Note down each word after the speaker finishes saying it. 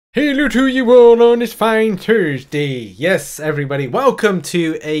Hello to you all on this fine Thursday. Yes, everybody, welcome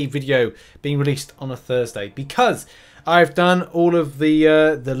to a video being released on a Thursday because I've done all of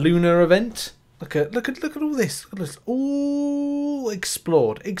the Lunar Event. Look at all this. Look at this. All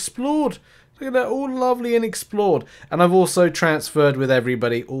explored. Look at that, all lovely and explored. And I've also transferred with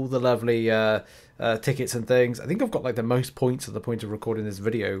everybody all the lovely tickets and things. I think I've got like the most points at the point of recording this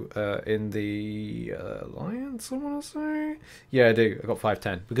video in the Alliance, I want to say. Yeah, I do. I got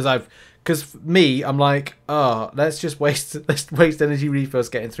 510 because I'm like, let's waste energy really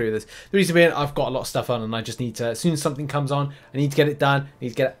first getting through this. The reason being, I've got a lot of stuff on and I just need to, as soon as something comes on, I need to get it done. I need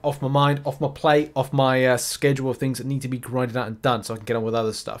to get it off my mind, off my plate, off my schedule of things that need to be grinded out and done so I can get on with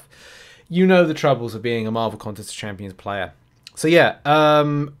other stuff. You know the troubles of being a Marvel Contest of Champions player. So yeah,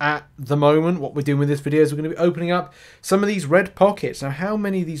 at the moment, what we're doing with this video is we're going to be opening up some of these red pockets. Now, how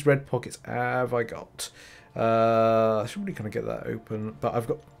many of these red pockets have I got? I should really kind of get that open, but I've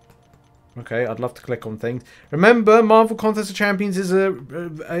got... Okay, I'd love to click on things. Remember, Marvel Contest of Champions is a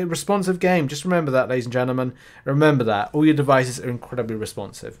responsive game. Just remember that, ladies and gentlemen. Remember that. All your devices are incredibly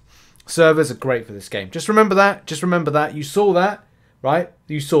responsive. Servers are great for this game. Just remember that. Just remember that. You saw that. Right?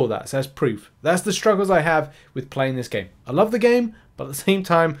 You saw that. So that's proof. That's the struggles I have with playing this game. I love the game, but at the same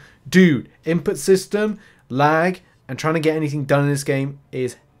time, dude, input system, lag, and trying to get anything done in this game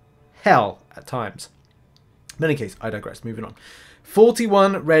is hell at times. In any case, I digress. Moving on.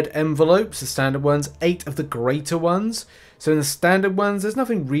 41 red envelopes, the standard ones, 8 of the greater ones. So in the standard ones, there's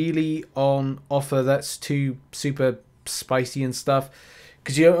nothing really on offer that's too super spicy and stuff.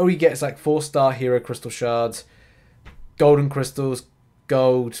 Because all you get is like 4-star hero crystal shards, golden crystals,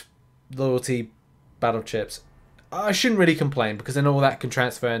 gold, loyalty, battle chips. I shouldn't really complain because then all that can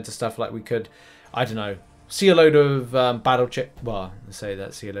transfer into stuff like we could, I don't know, see a load of battle chip. Well, let's say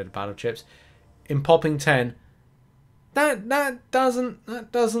that, see a load of battle chips. In popping 10, that doesn't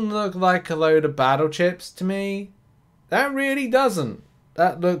look like a load of battle chips to me. That really doesn't.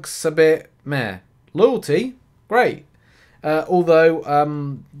 That looks a bit meh. Loyalty, great.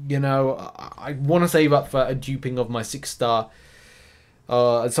 Although, you know, I want to save up for a duping of my 6-star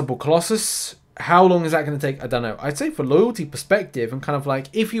Ensemble Colossus. How long is that going to take? I don't know. I'd say for loyalty perspective and kind of like,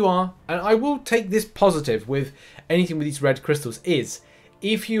 if you are, and I will take this positive with anything with these red crystals, is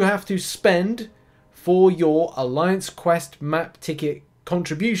if you have to spend for your Alliance Quest map ticket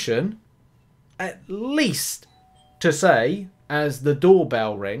contribution, at least to say, as the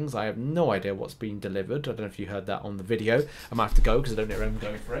doorbell rings, I have no idea what's being delivered. I don't know if you heard that on the video. I might have to go because I don't know where I'm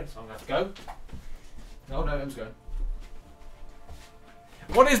going for it. So I'm going to have to go. Oh, no, I'm going.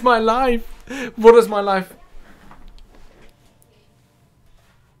 What is my life? What is my life?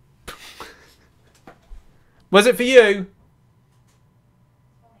 Was it for you?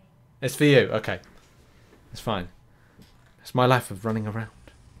 It's for you. Okay. It's fine. It's my life of running around.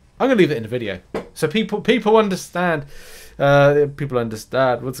 I'm going to leave it in the video. So people understand. People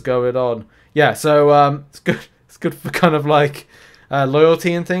understand what's going on. Yeah, so it's good. It's good for kind of like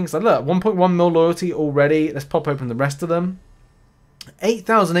loyalty and things. Like, look, 1.1 mil loyalty already. Let's pop open the rest of them.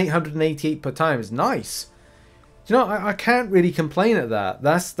 8,888 per time is nice. You know, I can't really complain at that.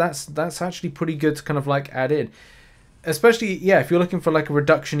 That's actually pretty good to kind of like add in. Especially, yeah, if you're looking for like a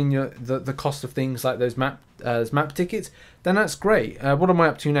reduction in the cost of things like those map tickets, then that's great. What am I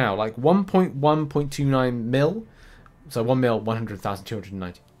up to now? Like 1.1.29 mil. So 1 mil,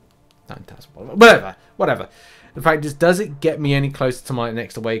 100,290. Whatever. The fact is, does it get me any closer to my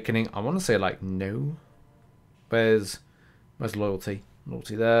next awakening? I want to say like no. Where's loyalty?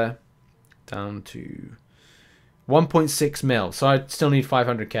 Loyalty there. Down to 1.6 mil. So I still need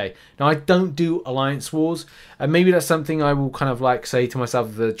 500k. Now I don't do Alliance Wars. And maybe that's something I will kind of like say to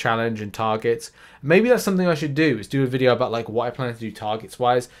myself, the challenge and targets. Maybe that's something I should do, is do a video about like what I plan to do targets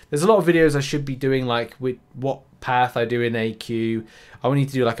wise. There's a lot of videos I should be doing like with what path I do in AQ. I will need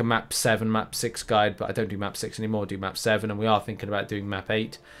to do like a map 7, map 6 guide, but I don't do map 6 anymore. I do map 7, and we are thinking about doing map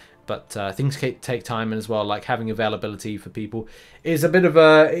 8. But things take time, and as well, like having availability for people is a bit of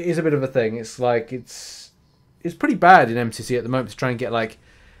a thing. It's like it's pretty bad in MCC at the moment to try and get like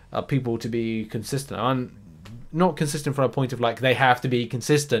people to be consistent. I'm not consistent from a point of like they have to be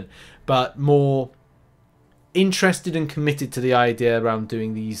consistent, but more interested and committed to the idea around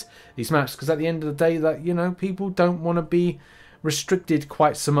doing these maps, because at the end of the day, that, you know, people don't want to be restricted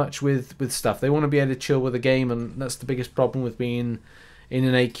quite so much with stuff. They want to be able to chill with the game, and that's the biggest problem with being in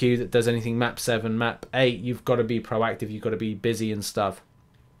an AQ that does anything map 7, map 8. You've got to be proactive, you've got to be busy and stuff.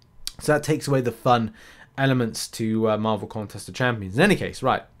 So that takes away the fun elements to Marvel Contest of Champions. In any case,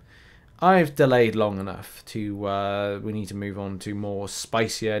 right, I've delayed long enough to we need to move on to more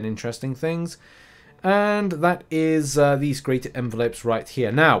spicier and interesting things. And that is these greater envelopes right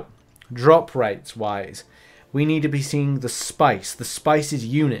here. Now, drop rates wise, we need to be seeing the spice. The spice is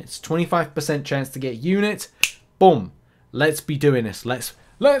units. 25% chance to get units. Boom. Let's be doing this.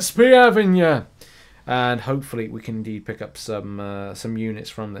 Let's be having ya. And hopefully we can indeed pick up some units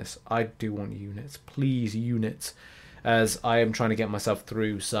from this. I do want units. Please, units. As I am trying to get myself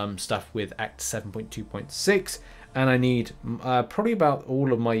through some stuff with Act 7.2.6. And I need probably about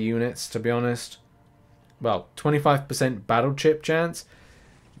all of my units, to be honest. Well, 25% battle chip chance.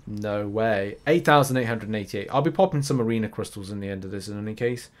 No way. 8,888. I'll be popping some arena crystals in the end of this in any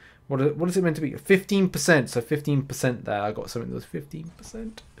case. What is it meant to be? 15%. So 15% there. I got something that was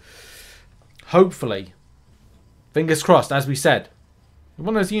 15%. Hopefully. Fingers crossed, as we said. We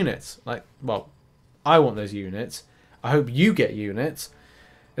want those units. Like, well, I want those units. I hope you get units.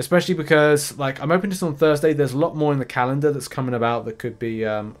 Especially because, like, I'm opening this on Thursday. There's a lot more in the calendar that's coming about that could be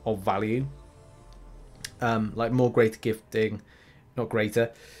of value. Like more greater gifting. Not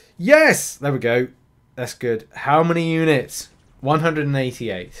greater. Yes! There we go. That's good. How many units?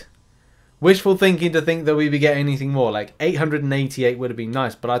 188. Wishful thinking to think that we'd be getting anything more. Like 888 would have been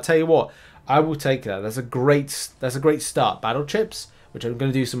nice. But I tell you what, I will take that. That's a great start. Battle chips, which I'm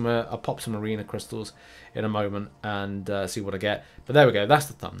going to do some. I'll pop some arena crystals in a moment and see what I get. But there we go. That's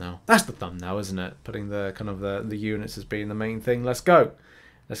the thumbnail. That's the thumbnail, isn't it? Putting the kind of the units as being the main thing. Let's go.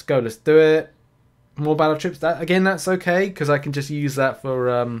 Let's go. Let's do it. More battle chips. That again, that's okay because I can just use that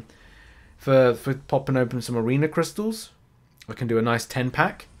for popping open some arena crystals. I can do a nice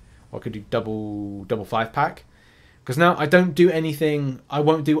 10-pack, or I could do double 5-pack. Because now I don't do anything. I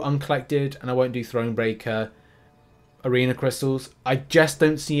won't do uncollected, and I won't do Thronebreaker arena crystals. I just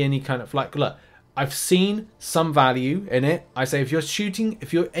don't see any kind of like. Look, I've seen some value in it. I say if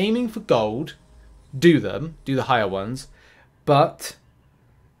you're aiming for gold, do them, do the higher ones, but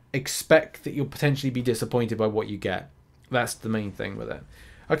expect that you'll potentially be disappointed by what you get. That's the main thing with it.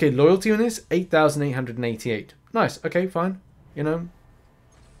 Okay, loyalty on this, 8,888. Nice, okay, fine. You know,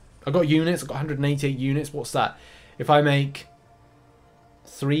 I got units, I got 188 units. What's that? If I make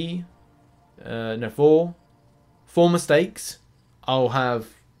four mistakes, I'll have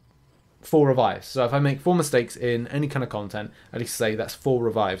 4 revives. So if I make 4 mistakes in any kind of content, at least say that's 4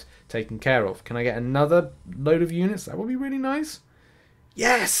 revives taken care of. Can I get another load of units? That would be really nice.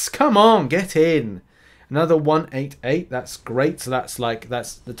 Yes, come on, get in. Another 188. That's great. So that's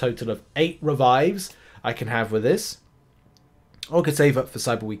the total of 8 revives I can have with this. Or I could save up for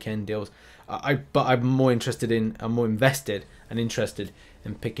Cyber Weekend deals. But I'm more invested and interested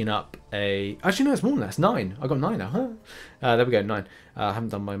in picking up a. Actually, no, it's more than that. It's 9. I got 9 now. Huh? There we go, 9. I haven't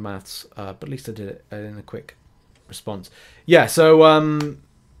done my maths, but at least I did it in a quick response. Yeah. So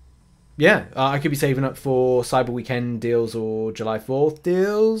yeah, I could be saving up for Cyber Weekend deals or July 4th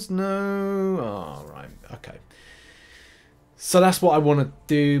deals. No. All right. Okay. So that's what I want to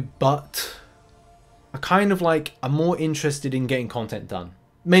do, but I kind of I'm more interested in getting content done.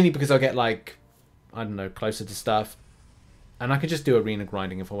 Mainly because I'll get I don't know, closer to stuff. And I can just do arena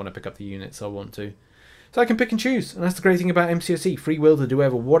grinding if I want to pick up the units I want to. So I can pick and choose. And that's the great thing about MCOC. Free will to do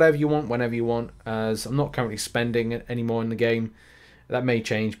whatever you want, whenever you want. As I'm not currently spending it anymore in the game. That may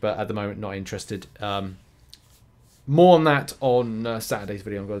change, but at the moment, not interested. More on that on Saturday's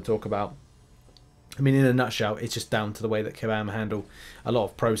video I'm going to talk about. I mean, in a nutshell, it's just down to the way that Kabam handle a lot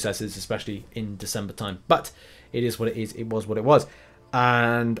of processes, especially in December time. But it is what it is. It was what it was.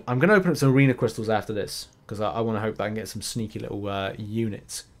 And I'm going to open up some arena crystals after this. Because I want to hope that I can get some sneaky little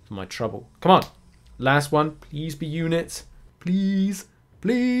units for my trouble. Come on. Last one. Please be units. Please.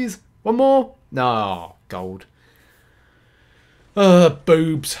 Please. One more. No. Gold.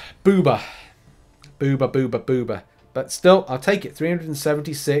 Boobs. Booba. Booba, booba, booba. But still, I'll take it.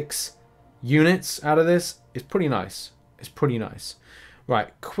 376 units out of this. It's pretty nice. It's pretty nice.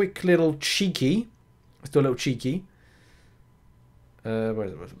 Right. Quick little cheeky. Let's do a little cheeky. Where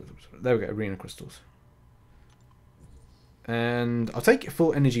is it? There we go. Arena crystals. And I'll take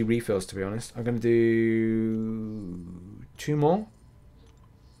full energy refills, to be honest. I'm going to do 2 more.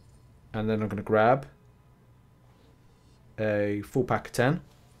 And then I'm going to grab a full pack of 10.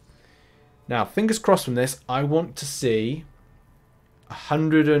 Now, fingers crossed from this, I want to see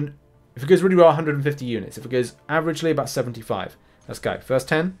 100 and... If it goes really well, 150 units. If it goes averagely, about 75. Let's go. First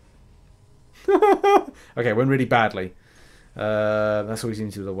 10. Okay, went really badly. That's always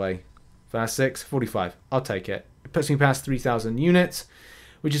into the way. Fast 6, 45. I'll take it. It puts me past 3,000 units,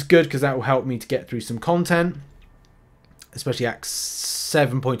 which is good because that will help me to get through some content, especially Act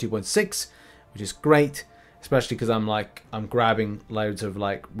 7.2.6, which is great, especially because I'm grabbing loads of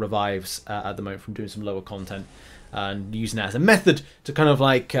revives at the moment from doing some lower content and using that as a method to kind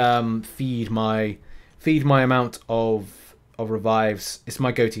of feed my feed my amount of revives. It's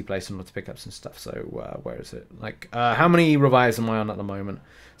my go-to place in order to pick up some stuff. So where is it? Like, how many revives am I on at the moment?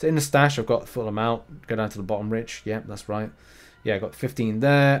 So in the stash, I've got the full amount. Go down to the bottom, Rich. Yeah, that's right. Yeah, I got 15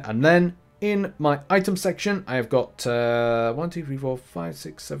 there. And then in my item section, I have got 1, 2, 3, 4, 5,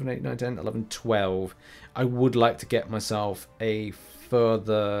 6, 7, 8, 9, 10, 11, 12. I would like to get myself a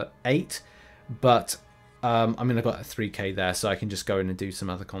further 8, but I mean, I've got a 3k there, so I can just go in and do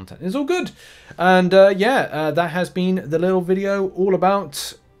some other content. It's all good. And yeah, that has been the little video all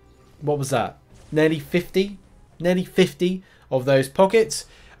about, what was that? Nearly 50 of those pockets.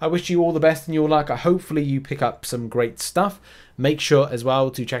 I wish you all the best in your luck. Hopefully you pick up some great stuff. Make sure as well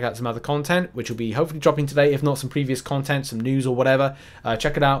to check out some other content, which will be hopefully dropping today, if not some previous content, some news or whatever.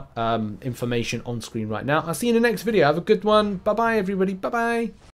 Check it out. Information on screen right now. I'll see you in the next video. Have a good one. Bye-bye, everybody. Bye-bye.